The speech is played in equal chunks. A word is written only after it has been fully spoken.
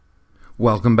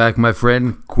Welcome back, my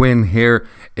friend. Quinn here,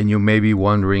 and you may be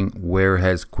wondering, where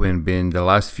has Quinn been the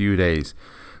last few days?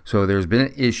 So there's been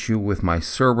an issue with my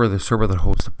server, the server that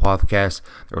hosts the podcast.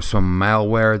 There was some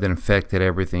malware that infected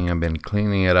everything. I've been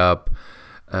cleaning it up,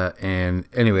 and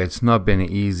anyway, it's not been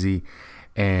easy.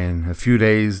 And a few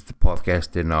days, the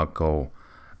podcast did not go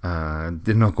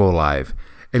live.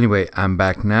 Anyway, I'm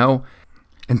back now,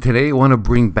 and today I want to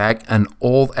bring back an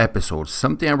old episode,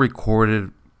 something I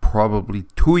recorded probably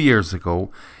 2 years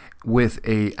ago with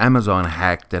a Amazon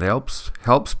hack that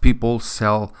helps people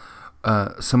sell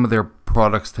some of their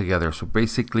products together. So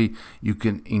basically, you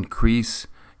can increase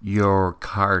your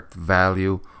cart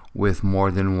value with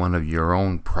more than one of your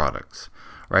own products,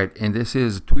 right? And this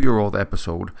is a 2-year-old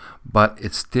episode, but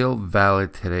it's still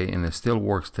valid today and it still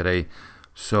works today.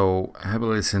 So have a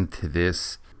listen to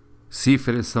this. See if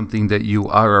it is something that you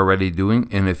are already doing,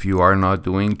 and if you are not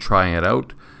doing, try it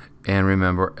out. And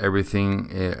remember,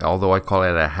 everything, although I call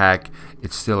it a hack,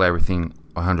 it's still everything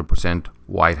 100%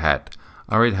 white hat.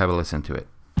 All right, have a listen to it.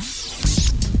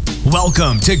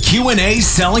 Welcome to Q&A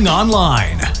Selling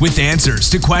Online, with answers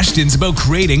to questions about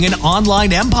creating an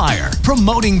online empire,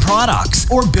 promoting products,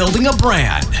 or building a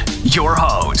brand. Your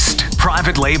host,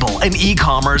 private label and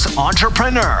e-commerce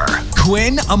entrepreneur,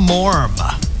 Quinn Amorm.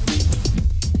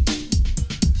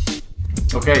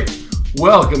 Okay.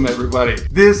 Welcome, everybody.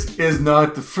 This is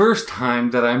not the first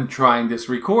time that I'm trying this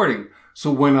recording.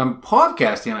 So when I'm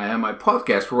podcasting, I have my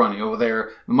podcast running over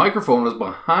there. The microphone is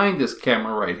behind this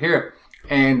camera right here,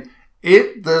 and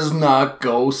it does not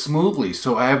go smoothly.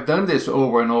 So I have done this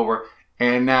over and over,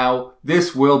 and now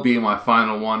this will be my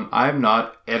final one. I'm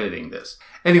not editing this.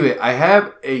 Anyway, I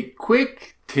have a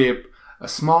quick tip, a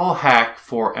small hack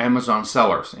for Amazon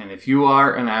sellers. And if you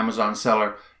are an Amazon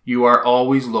seller, you are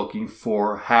always looking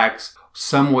for hacks,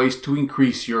 some ways to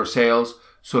increase your sales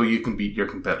so you can beat your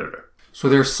competitor. So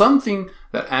there's something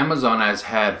that Amazon has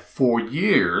had for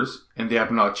years and they have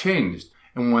not changed.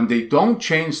 And when they don't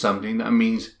change something, that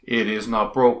means it is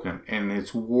not broken and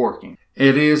it's working.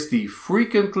 It is the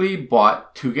frequently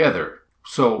bought together.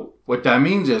 So what that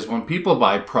means is when people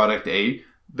buy product A,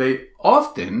 they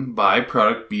often buy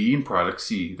product B and product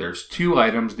C. There's 2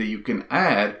 items that you can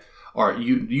add, or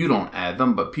you don't add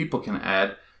them, but people can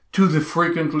add to the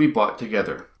frequently bought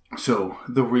together. So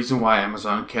the reason why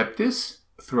Amazon kept this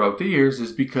throughout the years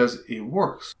is because it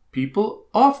works. People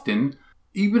often,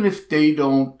 even if they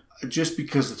don't, just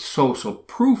because it's social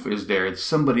proof is there,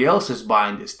 somebody else is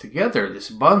buying this together, this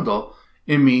bundle,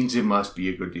 it means it must be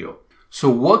a good deal. So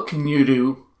what can you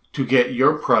do to get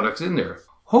your products in there?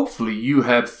 Hopefully you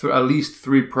have at least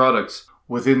 3 products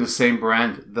within the same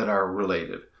brand that are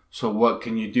related. So what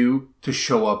can you do to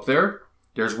show up there?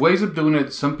 There's ways of doing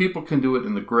it. Some people can do it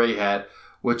in the gray hat,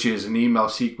 which is an email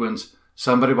sequence.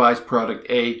 Somebody buys product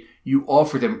A, you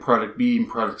offer them product B and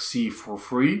product C for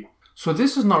free. So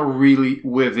this is not really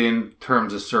within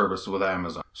terms of service with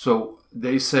Amazon. So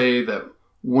they say that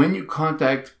when you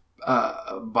contact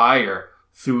a buyer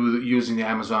through using the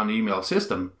Amazon email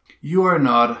system, you are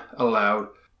not allowed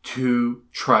to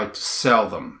try to sell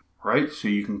them, right? So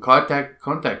you can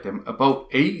contact them about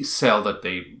a sale that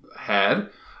they had,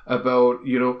 about,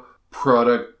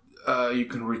 product, you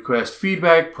can request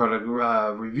feedback, product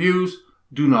reviews.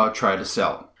 Do not try to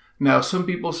sell. Now, some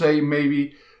people say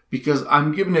maybe because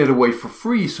I'm giving it away for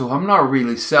free, so I'm not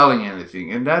really selling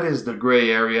anything. And that is the gray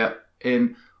area.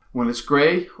 And when it's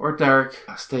gray or dark,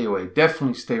 stay away.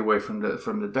 Definitely stay away from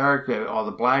the dark, all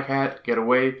the black hat, get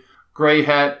away. Gray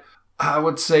hat, I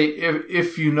would say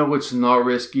if you know it's not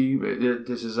risky,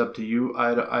 this is up to you.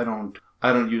 I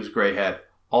don't use gray hat.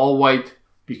 All white,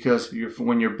 because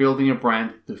when you're building a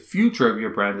brand, the future of your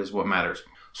brand is what matters.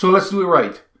 So let's do it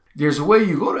right. There's a way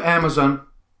you go to Amazon,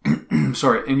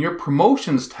 in your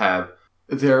promotions tab,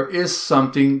 there is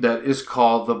something that is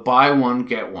called the buy one,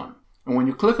 get one. And when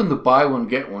you click on the buy one,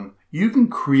 get one, you can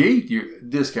create your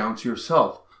discounts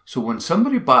yourself. So when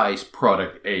somebody buys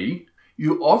product A,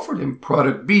 you offer them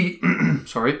product B,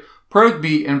 product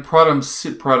B and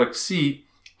product C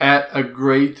at a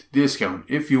great discount.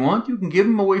 If you want, you can give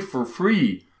them away for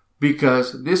free,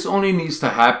 because this only needs to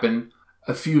happen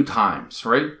a few times,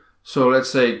 right? So let's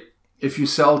say if you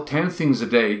sell 10 things a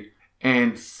day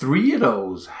and 3 of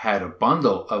those had a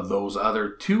bundle of those other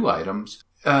 2 items,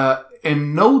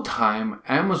 in no time,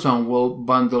 Amazon will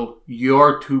bundle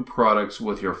your 2 products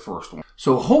with your first one.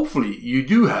 So hopefully you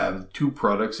do have 2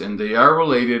 products and they are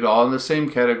related, all in the same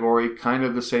category, kind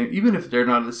of the same. Even if they're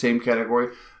not in the same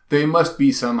category, they must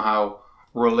be somehow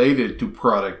related to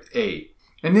product A.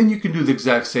 And then you can do the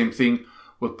exact same thing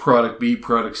with product B,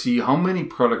 product C. How many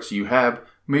products you have,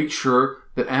 make sure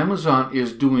that Amazon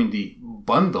is doing the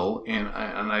bundle, and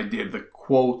I did the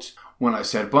quotes when I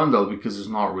said bundle because it's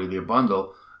not really a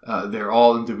bundle. They're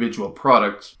all individual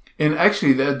products. And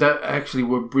actually, that actually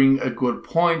would bring a good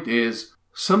point is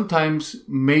sometimes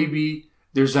maybe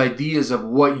there's ideas of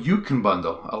what you can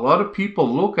bundle. A lot of people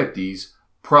look at these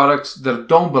products that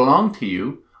don't belong to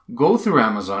you, go through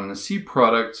Amazon and see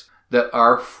products that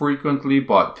are frequently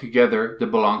bought together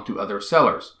that belong to other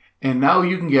sellers. And now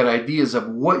you can get ideas of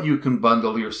what you can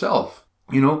bundle yourself.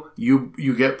 You know,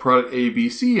 you get product A, B,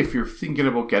 C if you're thinking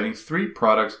about getting 3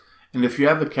 products. And if you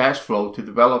have the cash flow to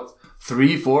develop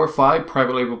 3, 4, 5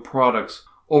 private label products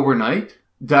overnight,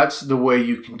 that's the way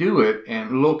you can do it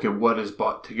and look at what is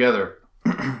bought together.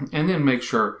 And then make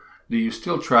sure that you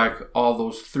still track all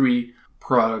those 3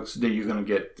 products that you're going to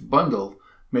get bundled.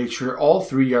 Make sure all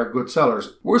 3 are good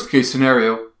sellers. Worst case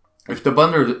scenario, if the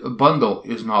bundle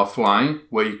is not flying,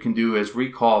 what you can do is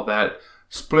recall that,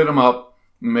 split them up,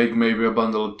 make maybe a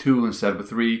bundle of 2 instead of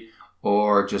 3,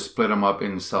 or just split them up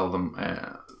and sell them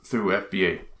through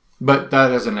FBA. But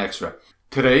that is an extra.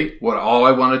 Today, all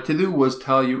I wanted to do was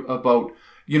tell you about,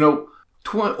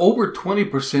 over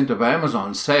 20% of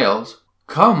Amazon sales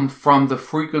come from the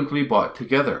frequently bought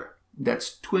together.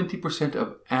 That's 20%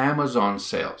 of Amazon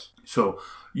sales. So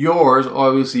yours,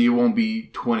 obviously, it won't be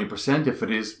 20%. If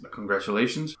it is,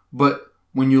 congratulations. But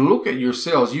when you look at your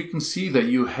sales, you can see that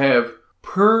you have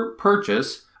per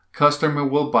purchase, customer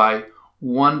will buy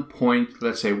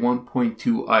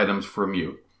 1.2 items from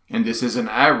you. And this is an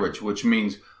average, which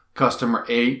means customer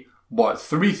A bought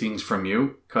 3 things from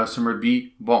you. Customer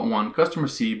B bought 1. Customer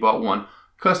C bought 1.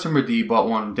 Customer D bought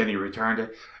 1. Then he returned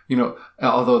it.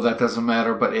 Although that doesn't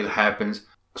matter, but it happens.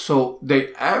 So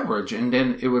they average, and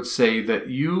then it would say that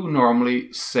you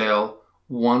normally sell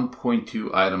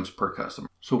 1.2 items per customer.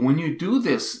 So when you do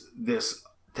this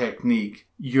technique,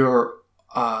 your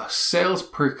sales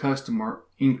per customer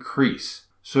increase.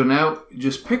 So now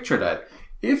just picture that.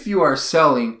 If you are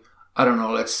selling, I don't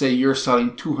know, let's say you're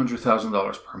selling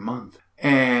 $200,000 per month,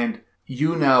 and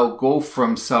you now go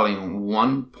from selling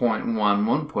 1.1,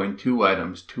 1.2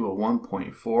 items to a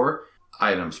 1.4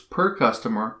 items per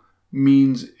customer,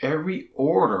 means every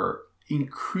order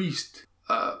increased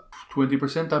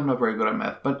 20%. I'm not very good at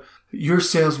math, but your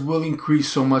sales will increase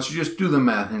so much. Just do the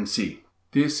math and see.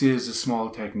 This is a small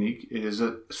technique. It is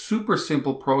a super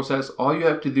simple process. All you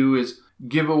have to do is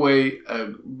give away a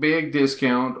big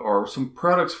discount or some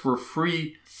products for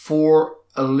free for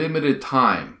a limited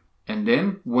time. And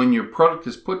then when your product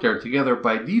is put there together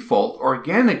by default,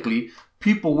 organically,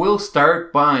 people will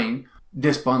start buying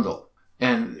this bundle.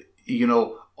 And,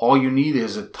 all you need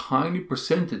is a tiny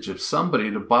percentage of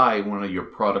somebody to buy one of your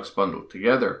products bundled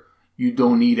together. You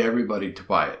don't need everybody to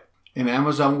buy it. And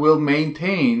Amazon will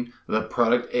maintain that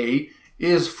product A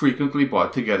is frequently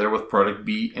bought together with product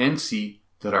B and C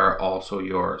that are also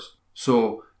yours.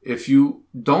 So if you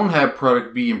don't have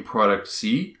product B and product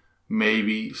C,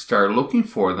 maybe start looking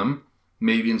for them.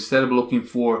 Maybe instead of looking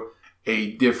for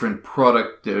a different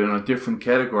product in a different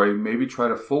category, maybe try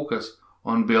to focus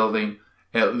on building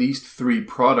at least 3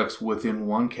 products within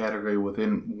one category,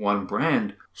 within one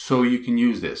brand, so you can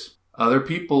use this. Other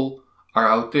people are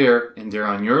out there and they're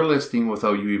on your listing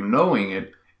without you even knowing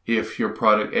it if your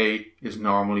product A is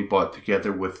normally bought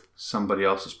together with somebody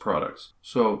else's products.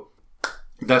 So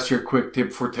that's your quick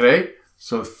tip for today.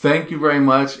 So thank you very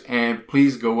much, and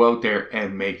please go out there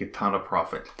and make a ton of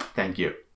profit. Thank you.